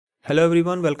Hello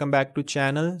everyone, welcome back to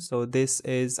channel. So this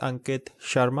is Ankit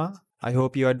Sharma. I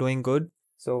hope you are doing good.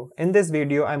 So in this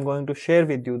video, I'm going to share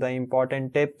with you the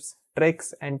important tips,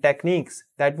 tricks and techniques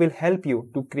that will help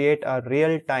you to create a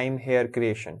real-time hair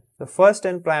creation. The first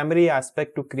and primary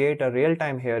aspect to create a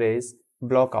real-time hair is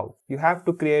blockout. You have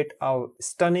to create a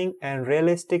stunning and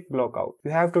realistic blockout.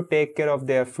 You have to take care of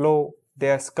their flow,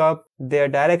 their sculpt, their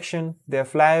direction, their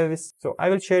flyways. So I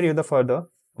will share you the further,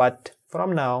 but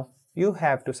from now, you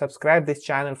have to subscribe this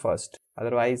channel first.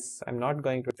 Otherwise, I'm not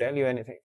going to tell you anything.